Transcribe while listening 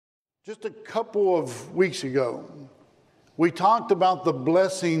Just a couple of weeks ago, we talked about the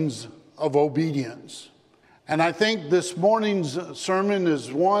blessings of obedience. And I think this morning's sermon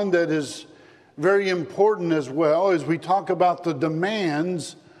is one that is very important as well, as we talk about the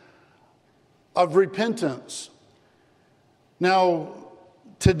demands of repentance. Now,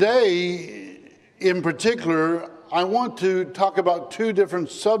 today in particular, I want to talk about two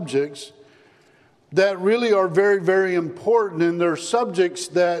different subjects that really are very, very important, and they're subjects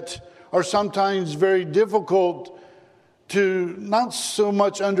that are sometimes very difficult to not so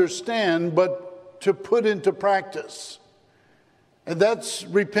much understand, but to put into practice. And that's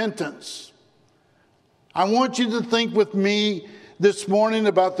repentance. I want you to think with me this morning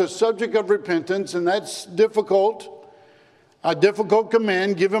about the subject of repentance, and that's difficult, a difficult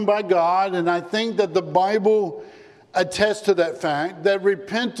command given by God, and I think that the Bible attests to that fact, that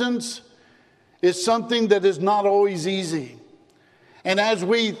repentance is something that is not always easy. And as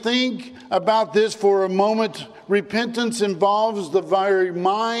we think about this for a moment, repentance involves the very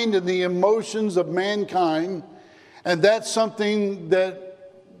mind and the emotions of mankind. And that's something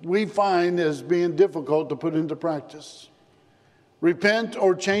that we find as being difficult to put into practice. Repent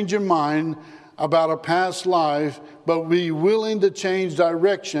or change your mind about a past life, but be willing to change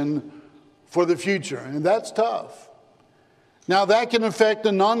direction for the future. And that's tough. Now that can affect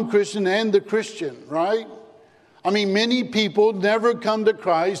the non-Christian and the Christian, right? I mean, many people never come to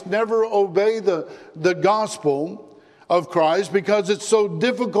Christ, never obey the gospel of Christ because it's so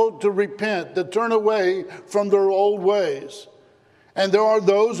difficult to repent, to turn away from their old ways. And there are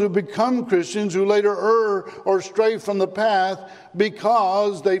those who become Christians who later err or stray from the path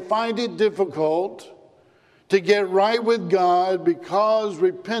because they find it difficult to get right with God because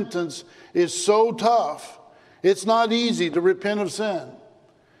repentance is so tough. It's not easy to repent of sin.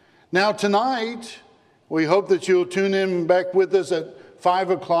 Now tonight, we hope that you'll tune in back with us at 5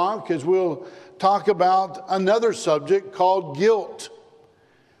 o'clock as we'll talk about another subject called guilt.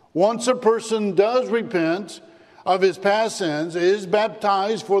 Once a person does repent of his past sins, is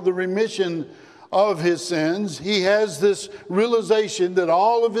baptized for the remission of his sins, he has this realization that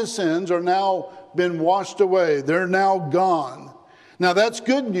all of his sins are now been washed away. They're now gone. Now that's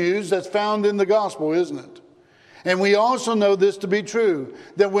good news that's found in the gospel, isn't it? And we also know this to be true,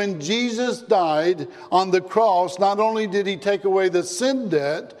 that when Jesus died on the cross, not only did he take away the sin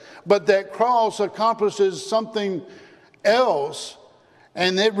debt, but that cross accomplishes something else,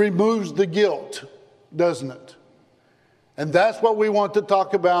 and it removes the guilt, doesn't it? And that's what we want to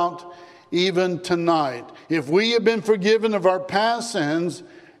talk about even tonight. If we have been forgiven of our past sins,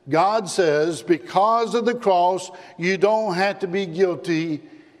 God says, because of the cross, you don't have to be guilty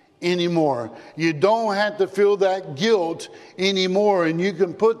anymore. You don't have to feel that guilt anymore, and you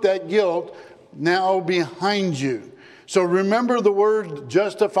can put that guilt now behind you. So remember the word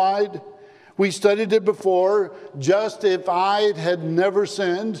justified? We studied it before. Justified had never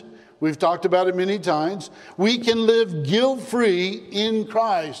sinned. We've talked about it many times. We can live guilt-free in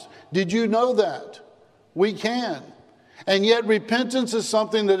Christ. Did you know that? We can. And yet repentance is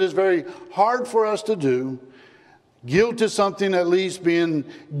something that is very hard for us to do. Guilt is something, at least being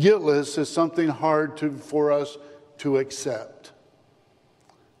guiltless, is something hard for us to accept.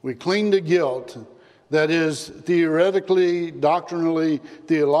 We cling to guilt, that is theoretically, doctrinally,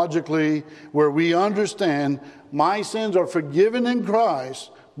 theologically, where we understand my sins are forgiven in Christ,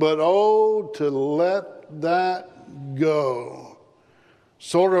 but oh, to let that go.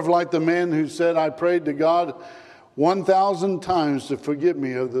 Sort of like the man who said, I prayed to God 1,000 times to forgive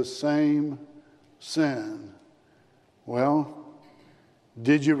me of the same sin. Well,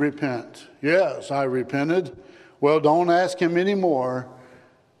 did you repent? Yes, I repented. Well, don't ask him anymore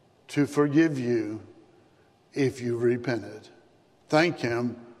to forgive you if you repented. Thank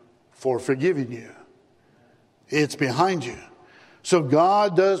him for forgiving you. It's behind you. So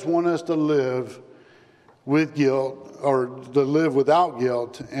God does want us to live with guilt, or to live without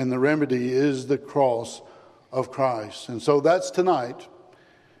guilt, and the remedy is the cross of Christ. And so that's tonight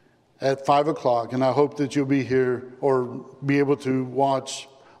at 5 o'clock, and I hope that you'll be here or be able to watch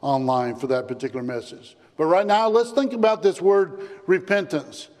online for that particular message. But right now, let's think about this word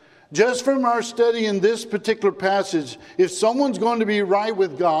repentance. Just from our study in this particular passage, if someone's going to be right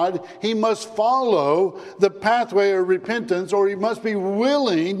with God, he must follow the pathway of repentance, or he must be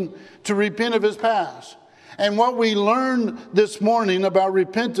willing to repent of his past. And what we learned this morning about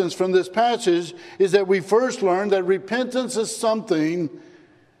repentance from this passage is that we first learned that repentance is something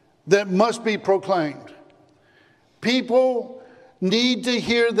that must be proclaimed. People need to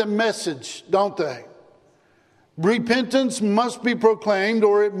hear the message, don't they? Repentance must be proclaimed,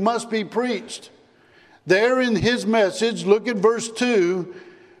 or it must be preached. There in his message, look at verse 2.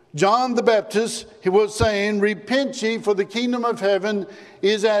 John the Baptist, he was saying, repent ye, for the kingdom of heaven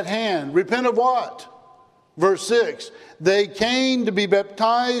is at hand. Repent of what? Verse 6, they came to be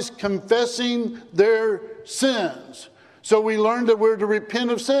baptized, confessing their sins. So we learned that we're to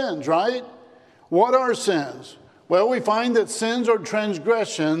repent of sins, right? What are sins? Well, we find that sins are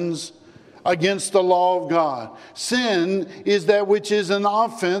transgressions against the law of God. Sin is that which is an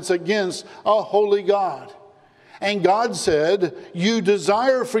offense against a holy God. And God said, you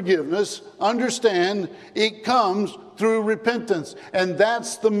desire forgiveness, understand it comes through repentance. And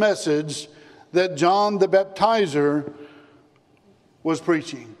that's the message that John the Baptizer was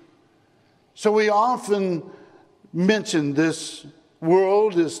preaching. So we often mention this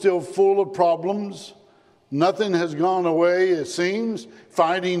world is still full of problems. Nothing has gone away, it seems.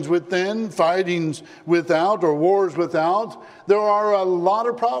 Fightings within, fightings without, or wars without. There are a lot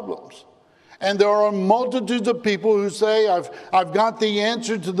of problems. And there are multitudes of people who say, I've got the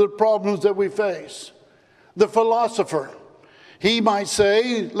answer to the problems that we face. The philosopher, he might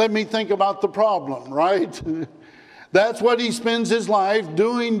say, let me think about the problem, right? That's what he spends his life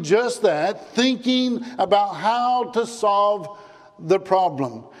doing, just that, thinking about how to solve the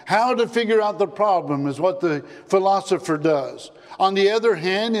problem. How to figure out the problem is what the philosopher does. On the other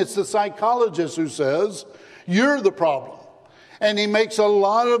hand, it's the psychologist who says, you're the problem. And he makes a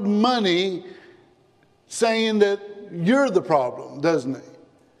lot of money saying that you're the problem, doesn't he?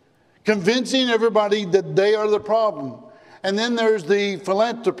 Convincing everybody that they are the problem. And then there's the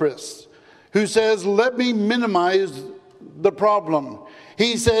philanthropist who says, let me minimize the problem.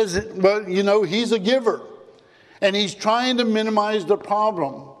 He says, well, he's a giver. And he's trying to minimize the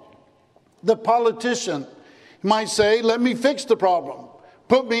problem. The politician might say, let me fix the problem.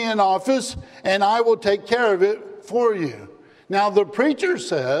 Put me in office and I will take care of it for you. Now the preacher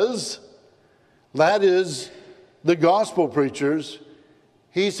says, that is the gospel preachers,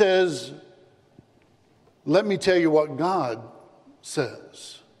 he says, let me tell you what God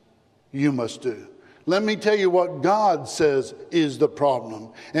says you must do. Let me tell you what God says is the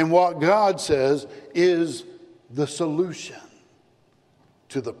problem. And what God says is the solution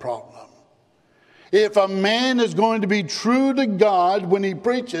to the problem. If a man is going to be true to God when he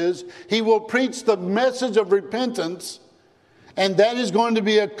preaches, he will preach the message of repentance. And that is going to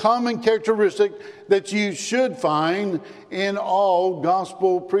be a common characteristic that you should find in all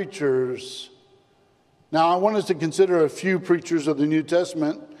gospel preachers. Now, I want us to consider a few preachers of the New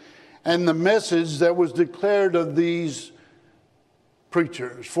Testament and the message that was declared of these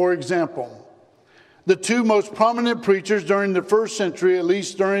preachers. For example, the two most prominent preachers during the first century, at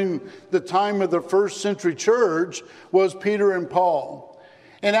least during the time of the first century church, was Peter and Paul.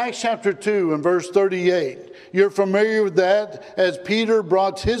 In Acts chapter 2 and verse 38, you're familiar with that, as Peter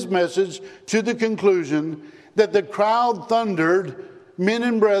brought his message to the conclusion that the crowd thundered, men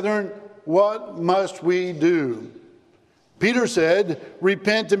and brethren, what must we do? Peter said,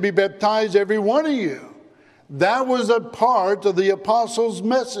 repent and be baptized, every one of you. That was a part of the apostles'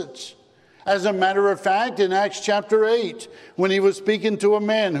 message. As a matter of fact, in Acts chapter 8, when he was speaking to a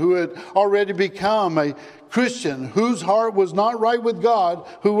man who had already become a Christian, whose heart was not right with God,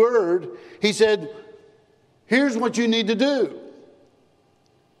 who erred, he said, here's what you need to do.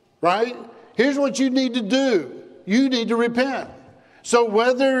 Right? Here's what you need to do. You need to repent. So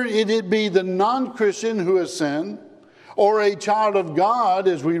whether it be the non-Christian who has sinned, or a child of God,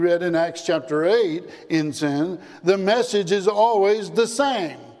 as we read in Acts chapter 8, in sin, the message is always the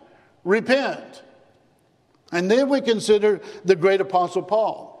same. Repent. And then we consider the great apostle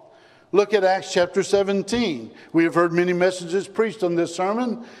Paul. Look at Acts chapter 17. We have heard many messages preached on this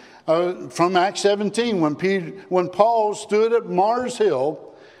sermon from Acts 17 when Paul stood at Mars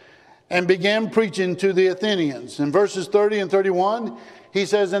Hill and began preaching to the Athenians. In verses 30 and 31, he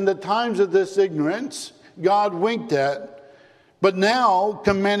says, in the times of this ignorance, God winked at, but now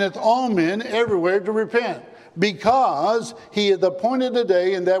commandeth all men everywhere to repent, because he hath appointed a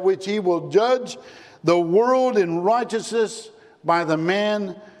day in that which he will judge the world in righteousness by the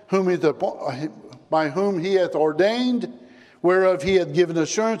man by whom he hath ordained, whereof he hath given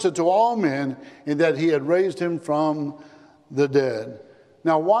assurance unto all men, in that he had raised him from the dead.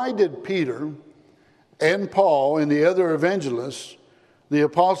 Now, why did Peter and Paul and the other evangelists, the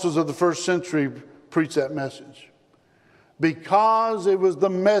apostles of the first century, preach that message? Because it was the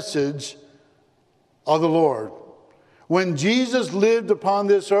message of the Lord. When Jesus lived upon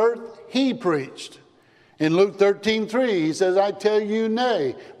this earth, he preached. In Luke 13:3, he says, I tell you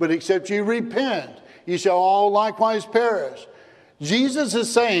nay, but except you repent, ye shall all likewise perish. Jesus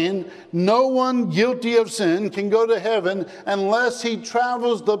is saying no one guilty of sin can go to heaven unless he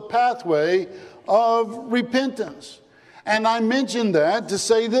travels the pathway of repentance. And I mention that to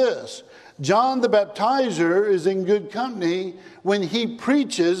say this. John the Baptizer is in good company when he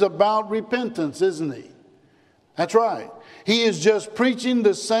preaches about repentance, isn't he? That's right. He is just preaching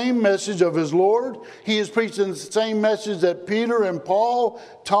the same message of his Lord. He is preaching the same message that Peter and Paul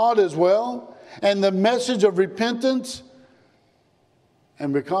taught as well. And the message of repentance.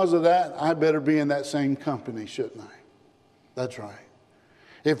 And because of that, I better be in that same company, shouldn't I? That's right.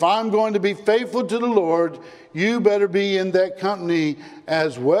 If I'm going to be faithful to the Lord, you better be in that company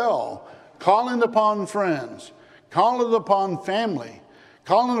as well. Calling upon friends, calling upon family,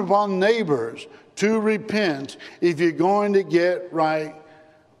 calling upon neighbors to repent if you're going to get right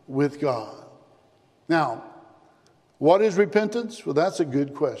with God. Now, what is repentance? Well, that's a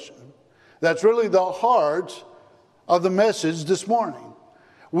good question. That's really the heart of the message this morning.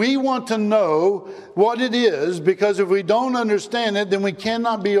 We want to know what it is, because if we don't understand it, then we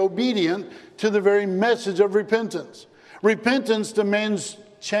cannot be obedient to the very message of repentance. Repentance demands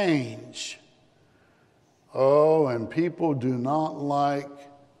change. Oh, and people do not like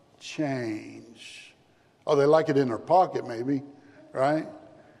change. Oh, they like it in their pocket maybe, right?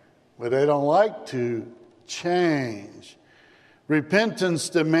 But they don't like to change. Repentance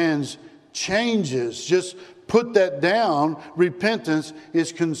demands changes. Just put that down. Repentance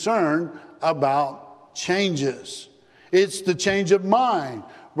is concerned about changes. It's the change of mind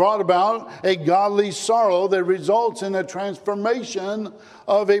brought about a godly sorrow that results in a transformation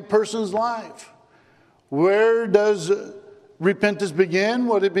of a person's life. Where does repentance begin?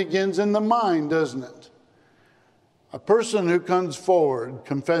 Well, it begins in the mind, doesn't it? A person who comes forward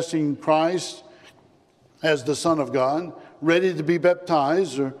confessing Christ as the Son of God, ready to be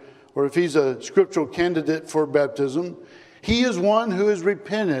baptized, or if he's a scriptural candidate for baptism, he is one who has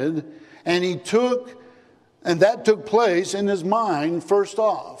repented, and that took place in his mind first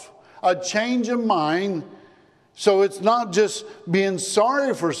off. A change of mind, so it's not just being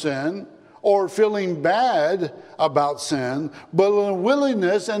sorry for sin or feeling bad about sin, but a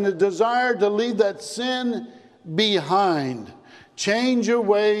willingness and a desire to leave that sin behind. Change your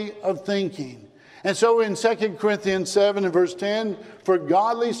way of thinking. And so in 2 Corinthians 7 and verse 10, for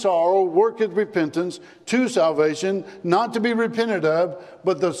godly sorrow worketh repentance to salvation, not to be repented of,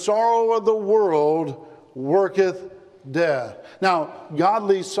 but the sorrow of the world worketh death. Now,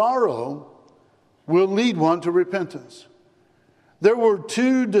 godly sorrow will lead one to repentance. There were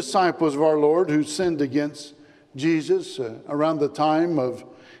two disciples of our Lord who sinned against Jesus around the time of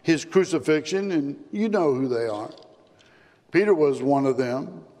his crucifixion, and you know who they are. Peter was one of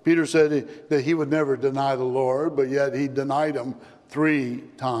them. Peter said that he would never deny the Lord, but yet he denied him 3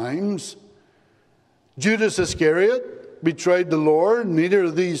 times. Judas Iscariot betrayed the Lord. Neither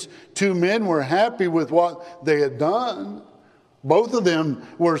of these two men were happy with what they had done. Both of them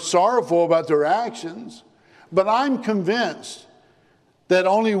were sorrowful about their actions. But I'm convinced that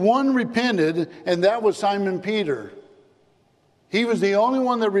only one repented, and that was Simon Peter. He was the only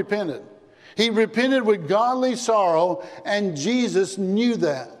one that repented. He repented with godly sorrow, and Jesus knew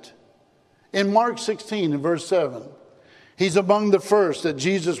that. In Mark 16, in verse 7, he's among the first that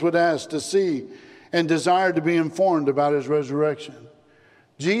Jesus would ask to see and desire to be informed about his resurrection.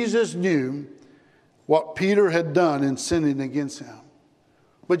 Jesus knew what Peter had done in sinning against him.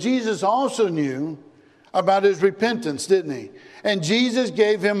 But Jesus also knew about his repentance, didn't he? And Jesus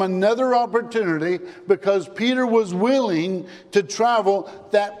gave him another opportunity because Peter was willing to travel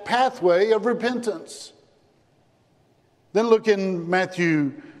that pathway of repentance. Then look in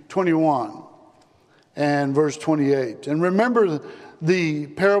Matthew 21 and verse 28. And remember the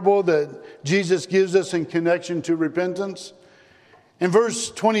parable that Jesus gives us in connection to repentance? In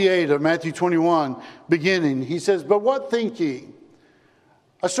verse 28 of Matthew 21, beginning, he says, "But what think ye?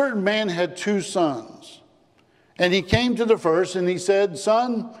 A certain man had 2 sons. And he came to the first, and he said,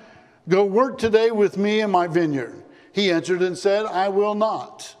 Son, go work today with me in my vineyard. He answered and said, I will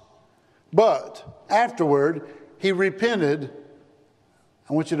not. But afterward, he repented."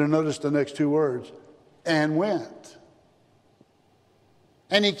 I want you to notice the next 2 words, "and went.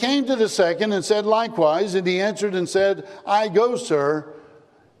 And he came to the second and said likewise, and he answered and said, I go, sir,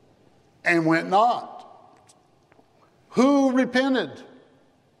 and went not." Who repented?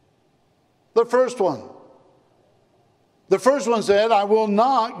 The first one. The first one said, I will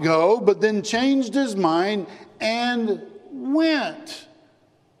not go, but then changed his mind and went.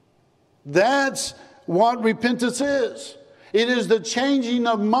 That's what repentance is. It is the changing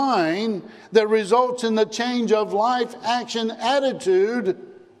of mind that results in the change of life, action, attitude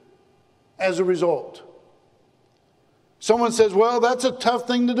as a result. Someone says, well, that's a tough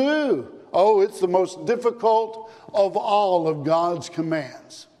thing to do. Oh, it's the most difficult of all of God's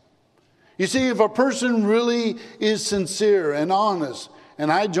commands. You see, if a person really is sincere and honest,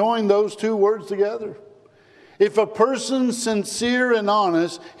 and I join those two words together, if a person's sincere and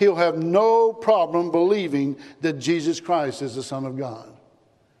honest, he'll have no problem believing that Jesus Christ is the Son of God.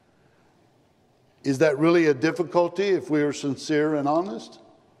 Is that really a difficulty if we are sincere and honest?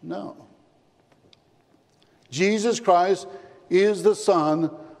 No. Jesus Christ is the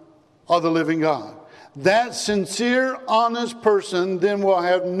Son of the living God. That sincere, honest person then will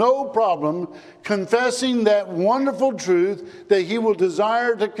have no problem confessing that wonderful truth that he will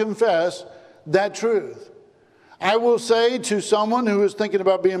desire to confess that truth. I will say to someone who is thinking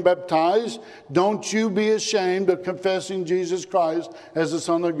about being baptized, don't you be ashamed of confessing Jesus Christ as the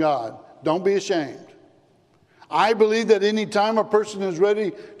Son of God. Don't be ashamed. I believe that any time a person is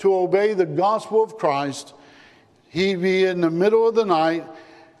ready to obey the gospel of Christ, he be in the middle of the night,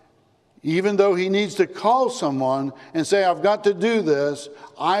 even though he needs to call someone and say, I've got to do this,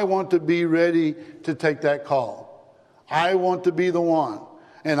 I want to be ready to take that call. I want to be the one.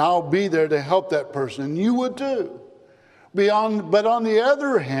 And I'll be there to help that person. And you would too. But on the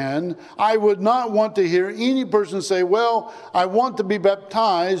other hand, I would not want to hear any person say, well, I want to be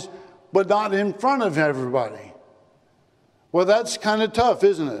baptized, but not in front of everybody. Well, that's kind of tough,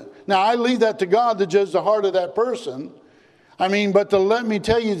 isn't it? Now, I leave that to God to judge the heart of that person. But to let me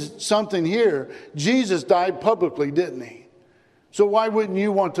tell you something here, Jesus died publicly, didn't he? So why wouldn't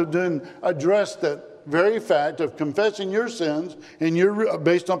you want to then address that very fact of confessing your sins and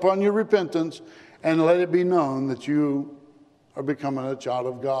based upon your repentance, and let it be known that you are becoming a child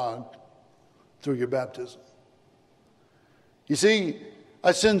of God through your baptism? You see,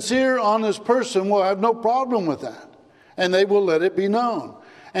 a sincere, honest person will have no problem with that, and they will let it be known.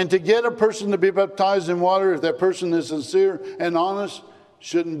 And to get a person to be baptized in water, if that person is sincere and honest,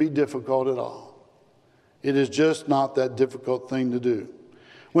 shouldn't be difficult at all. It is just not that difficult thing to do.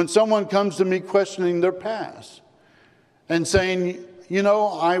 When someone comes to me questioning their past and saying,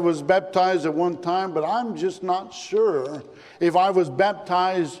 I was baptized at one time, but I'm just not sure if I was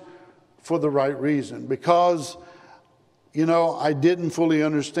baptized for the right reason, because, I didn't fully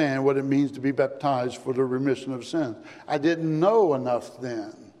understand what it means to be baptized for the remission of sins. I didn't know enough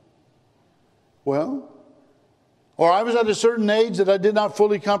then. Well, or I was at a certain age that I did not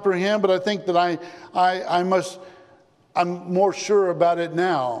fully comprehend, but I think that I'm more sure about it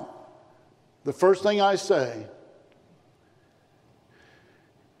now. The first thing I say,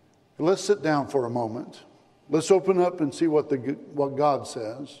 let's sit down for a moment. Let's open up and see what God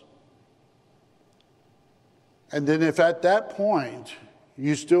says. And then if at that point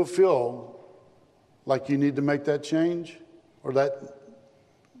you still feel like you need to make that change or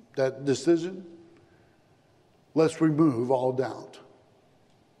that decision, let's remove all doubt.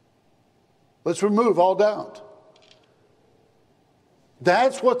 Let's remove all doubt.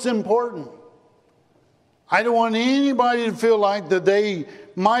 That's what's important. I don't want anybody to feel like that they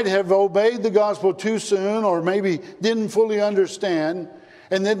might have obeyed the gospel too soon or maybe didn't fully understand,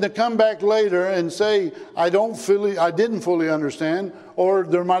 and then to come back later and say, I didn't fully understand, or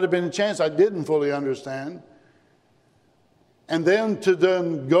there might have been a chance I didn't fully understand. And then to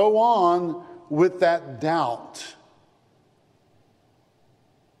then go on with that doubt.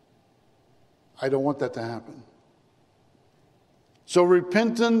 I don't want that to happen. So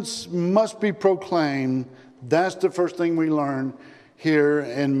repentance must be proclaimed. That's the first thing we learn here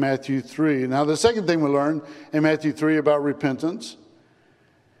in Matthew 3. Now, the second thing we learn in Matthew 3 about repentance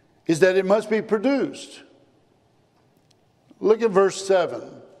is that it must be produced. Look at verse 7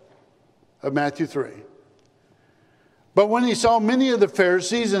 of Matthew 3. But when he saw many of the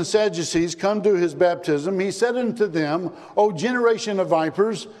Pharisees and Sadducees come to his baptism, he said unto them, O generation of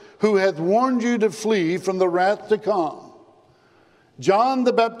vipers, who hath warned you to flee from the wrath to come? John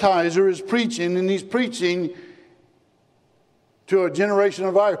the Baptizer is preaching, and he's preaching to a generation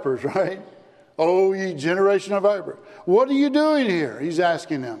of vipers, right? Oh, ye generation of vipers. What are you doing here? He's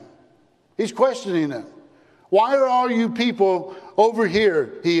asking them. He's questioning them. Why are all you people over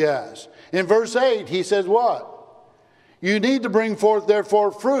here, he asks. In verse 8, he says what? You need to bring forth,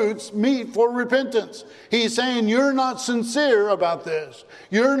 therefore, fruits, meet for repentance. He's saying you're not sincere about this.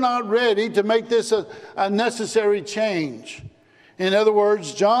 You're not ready to make this a necessary change. In other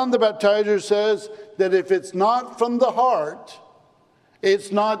words, John the Baptizer says that if it's not from the heart,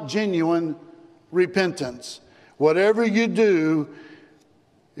 it's not genuine repentance. Whatever you do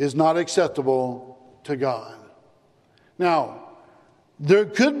is not acceptable to God. Now, there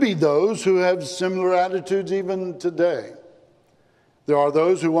could be those who have similar attitudes even today. There are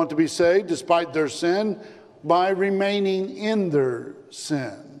those who want to be saved despite their sin by remaining in their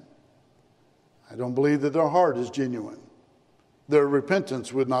sin. I don't believe that their heart is genuine. their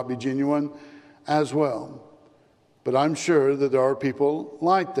repentance would not be genuine as well. But I'm sure that there are people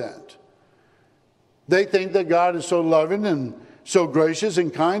like that. They think that God is so loving and so gracious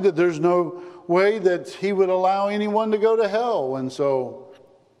and kind that there's no way that he would allow anyone to go to hell.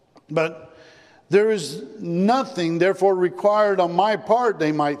 But there is nothing, therefore, required on my part,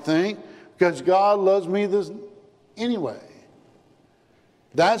 they might think, because God loves me anyway.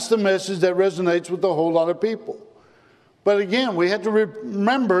 That's the message that resonates with a whole lot of people. But again, we have to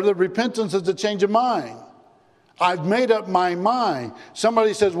remember that repentance is a change of mind. I've made up my mind.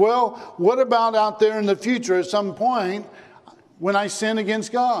 Somebody says, well, what about out there in the future at some point when I sin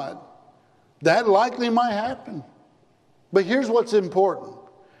against God? That likely might happen. But here's what's important.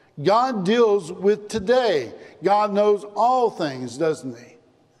 God deals with today. God knows all things, doesn't he?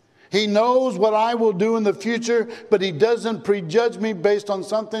 He knows what I will do in the future, but he doesn't prejudge me based on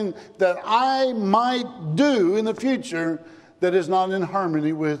something that I might do in the future that is not in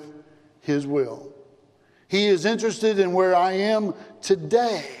harmony with his will. He is interested in where I am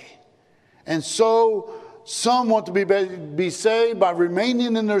today. And so some want to be saved by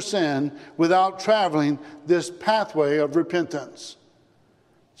remaining in their sin without traveling this pathway of repentance.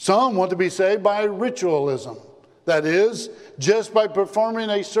 Some want to be saved by ritualism. That is, just by performing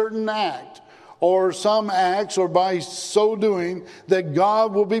a certain act or some acts, or by so doing that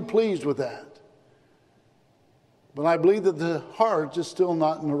God will be pleased with that. But I believe that the heart is still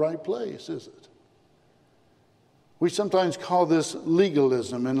not in the right place, is it? We sometimes call this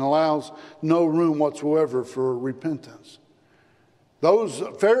legalism and allows no room whatsoever for repentance. Those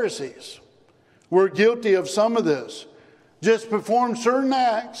Pharisees were guilty of some of this. Just perform certain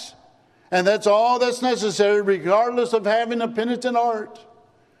acts, and that's all that's necessary, regardless of having a penitent heart.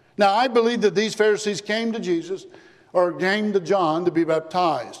 Now, I believe that these Pharisees came to Jesus, or came to John to be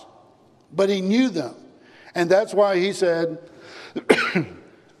baptized. But he knew them. And that's why he said,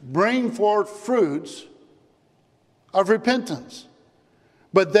 bring forth fruits of repentance.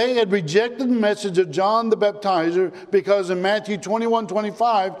 But they had rejected the message of John the Baptizer, because in Matthew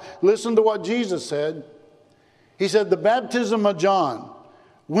 21:25, listen to what Jesus said. He said, the baptism of John,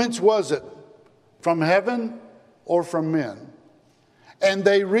 whence was it? From heaven or from men? And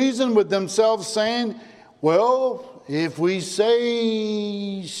they reasoned with themselves, saying, well, if we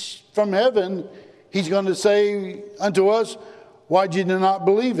say from heaven, he's going to say unto us, why did you not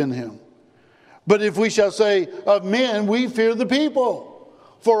believe in him? But if we shall say of men, we fear the people,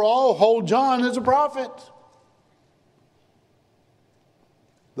 for all hold John as a prophet.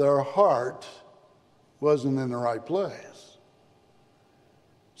 Their heart wasn't in the right place.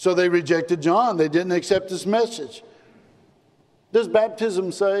 So they rejected John. They didn't accept his message. Does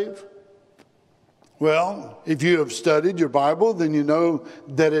baptism save? Well, if you have studied your Bible, then you know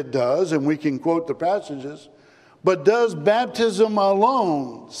that it does, and we can quote the passages. But does baptism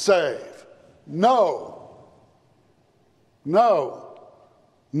alone save? No. No.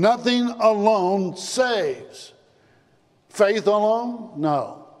 Nothing alone saves. Faith alone?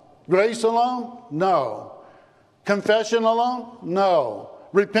 No. Grace alone? No. Confession alone? No.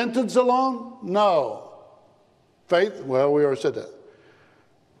 Repentance alone? No. Faith? Well, we already said that.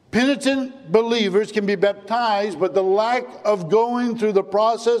 Penitent believers can be baptized, but the lack of going through the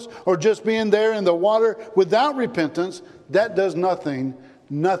process or just being there in the water without repentance, that does nothing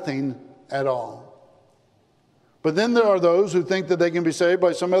at all. But then there are those who think that they can be saved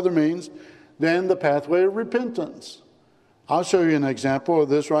by some other means than the pathway of repentance. I'll show you an example of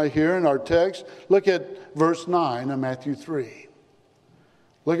this right here in our text. Look at verse 9 of Matthew 3.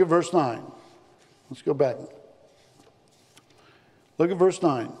 Look at verse 9. Let's go back. Look at verse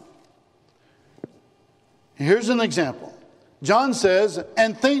 9. Here's an example. John says,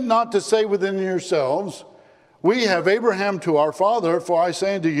 and think not to say within yourselves, we have Abraham to our father, for I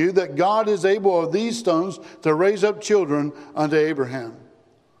say unto you that God is able of these stones to raise up children unto Abraham.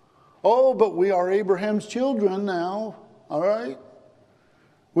 Oh, but we are Abraham's children now, all right?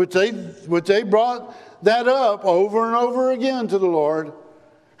 Which they brought that up over and over again to the Lord.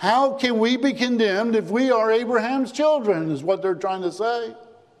 How can we be condemned if we are Abraham's children, is what they're trying to say.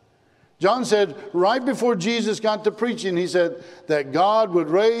 John said, right before Jesus got to preaching, he said that God would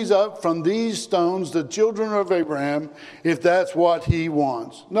raise up from these stones the children of Abraham if that's what he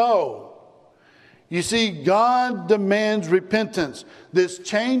wants. No. You see, God demands repentance. This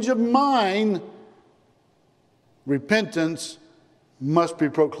change of mind, repentance must be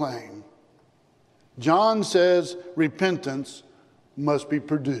proclaimed. John says repentance must be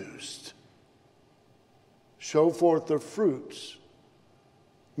produced. Show forth the fruits,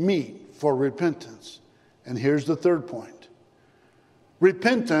 meet for repentance. And here's the third point.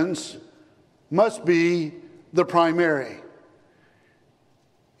 Repentance must be the primary.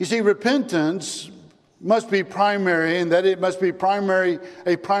 You see, repentance must be primary, and that it must be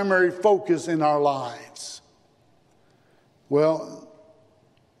a primary focus in our lives. Well,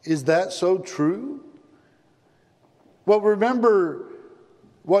 is that so true? Well, remember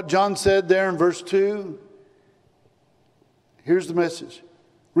what John said there in verse 2? Here's the message.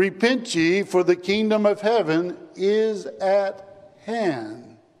 Repent ye, for the kingdom of heaven is at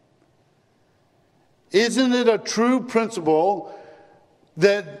hand. Isn't it a true principle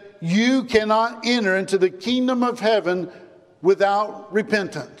that you cannot enter into the kingdom of heaven without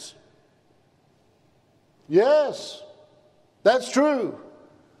repentance? Yes, that's true.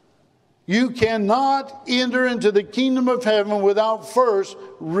 You cannot enter into the kingdom of heaven without first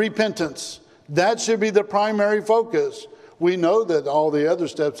repentance. That should be the primary focus. We know that all the other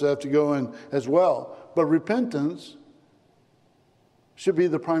steps have to go in as well. But repentance should be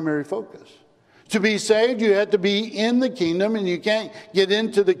the primary focus. To be saved, you have to be in the kingdom, and you can't get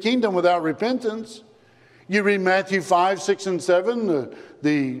into the kingdom without repentance. You read Matthew 5, 6, and 7,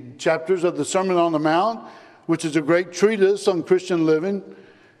 the chapters of the Sermon on the Mount, which is a great treatise on Christian living,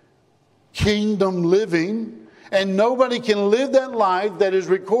 kingdom living. And nobody can live that life that is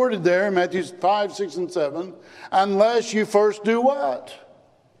recorded there in Matthew 5, 6, and 7 unless you first do what?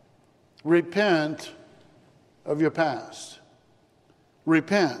 Repent of your past.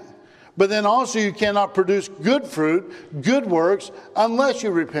 Repent. But then also you cannot produce good fruit, good works, unless you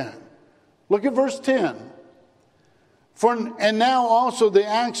repent. Look at verse 10. And now also the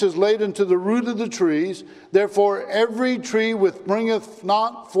axe is laid into the root of the trees. Therefore every tree which bringeth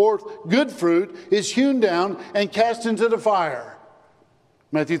not forth good fruit is hewn down and cast into the fire.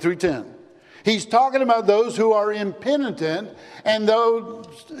 Matthew 3:10. He's talking about those who are impenitent, and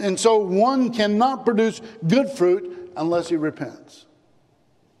so one cannot produce good fruit unless he repents.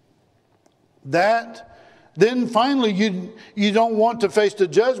 Then finally you don't want to face the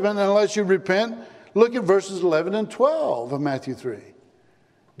judgment unless you repent. Look at verses 11 and 12 of Matthew 3.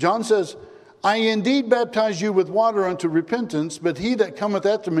 John says, I indeed baptize you with water unto repentance, but he that cometh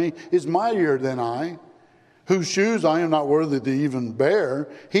after me is mightier than I, whose shoes I am not worthy to even bear.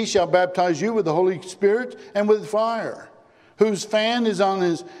 He shall baptize you with the Holy Spirit and with fire, whose fan is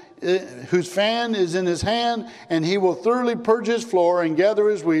in his hand, and he will thoroughly purge his floor and gather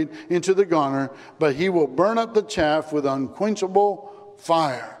his wheat into the garner, but he will burn up the chaff with unquenchable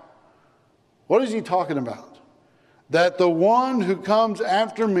fire. What is he talking about? That the one who comes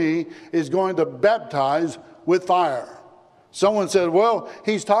after me is going to baptize with fire. Someone said, well,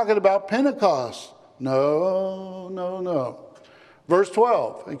 he's talking about Pentecost. No. Verse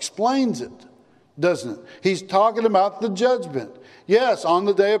 12 explains it, doesn't it? He's talking about the judgment. Yes, on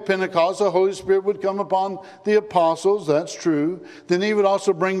the day of Pentecost, the Holy Spirit would come upon the apostles. That's true. Then he would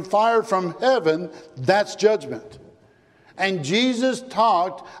also bring fire from heaven. That's judgment. And Jesus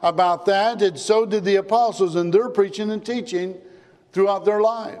talked about that, and so did the apostles in their preaching and teaching throughout their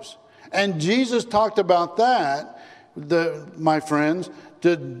lives. And Jesus talked about that, my friends,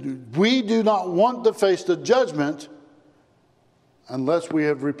 we do not want to face the judgment unless we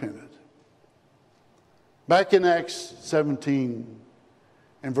have repented. Back in Acts 17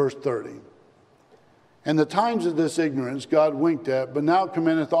 and verse 30. And the times of this ignorance God winked at, but now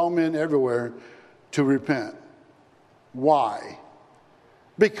commandeth all men everywhere to repent. Why?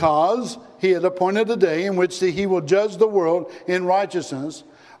 Because he had appointed a day in which he will judge the world in righteousness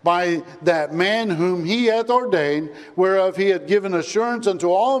by that man whom he hath ordained, whereof he had given assurance unto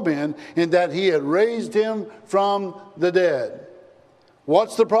all men, in that he had raised him from the dead.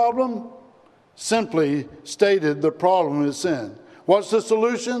 What's the problem? Simply stated, the problem is sin. What's the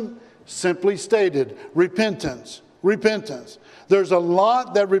solution? Simply stated, repentance. Repentance. There's a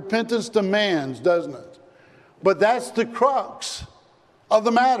lot that repentance demands, doesn't it? But that's the crux of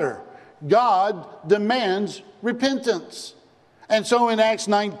the matter. God demands repentance. And so in Acts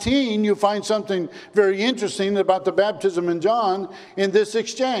 19, you find something very interesting about the baptism in John in this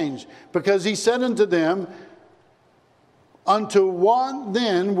exchange. Because he said unto them, unto what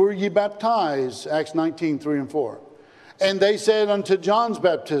then were ye baptized? Acts 19, 3 and 4. And they said, unto John's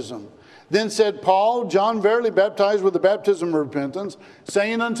baptism. Then said Paul, John verily baptized with the baptism of repentance,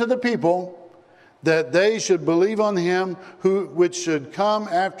 saying unto the people, that they should believe on him which should come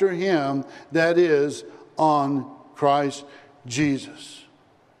after him, that is, on Christ Jesus.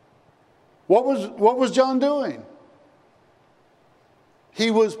 What was John doing? He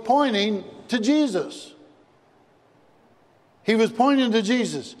was pointing to Jesus. He was pointing to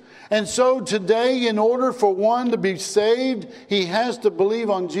Jesus. And so today, in order for one to be saved, he has to believe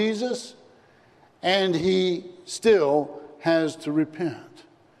on Jesus, and he still has to repent.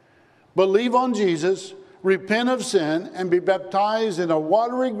 Believe on Jesus, repent of sin and be baptized in a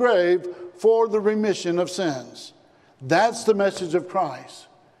watery grave for the remission of sins. That's the message of Christ.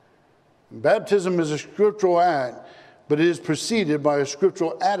 Baptism is a scriptural act, but it is preceded by a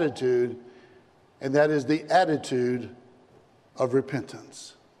scriptural attitude, and that is the attitude of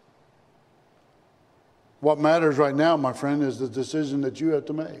repentance. What matters right now, my friend, is the decision that you have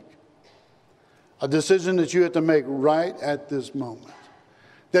to make. A decision that you have to make right at this moment.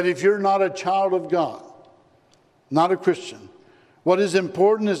 That if you're not a child of God, not a Christian, what is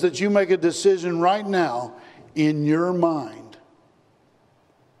important is that you make a decision right now in your mind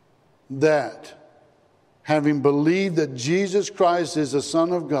that, having believed that Jesus Christ is the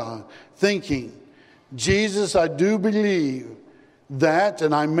Son of God, thinking, Jesus, I do believe that,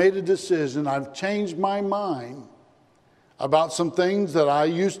 and I made a decision, I've changed my mind about some things that I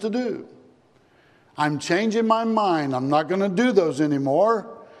used to do. I'm changing my mind. I'm not going to do those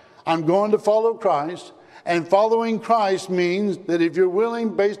anymore. I'm going to follow Christ. And following Christ means that if you're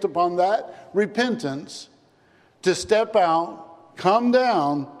willing, based upon that repentance, to step out, come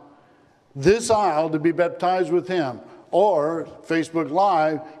down this aisle to be baptized with Him, or Facebook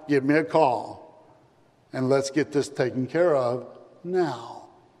Live, give me a call. And let's get this taken care of now.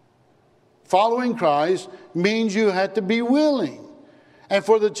 Following Christ means you have to be willing. And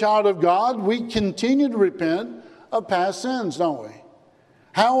for the child of God, we continue to repent of past sins, don't we?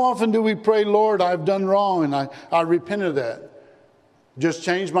 How often do we pray, Lord, I've done wrong and I repent of that? Just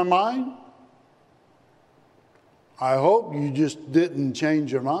changed my mind? I hope you just didn't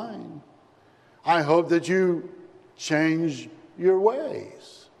change your mind. I hope that you change your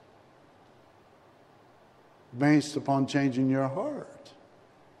ways based upon changing your heart,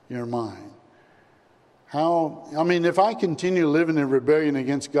 your mind. If I continue living in rebellion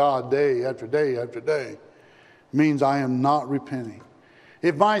against God day after day after day, means I am not repenting.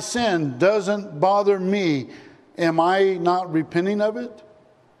 If my sin doesn't bother me, am I not repenting of it?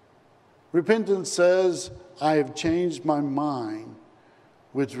 Repentance says, I have changed my mind,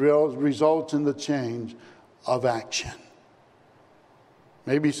 which results in the change of action.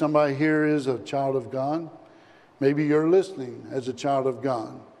 Maybe somebody here is a child of God. Maybe you're listening as a child of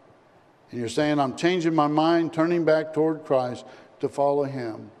God. And you're saying, I'm changing my mind, turning back toward Christ to follow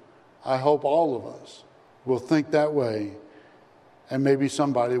Him. I hope all of us will think that way, and maybe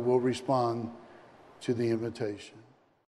somebody will respond to the invitation.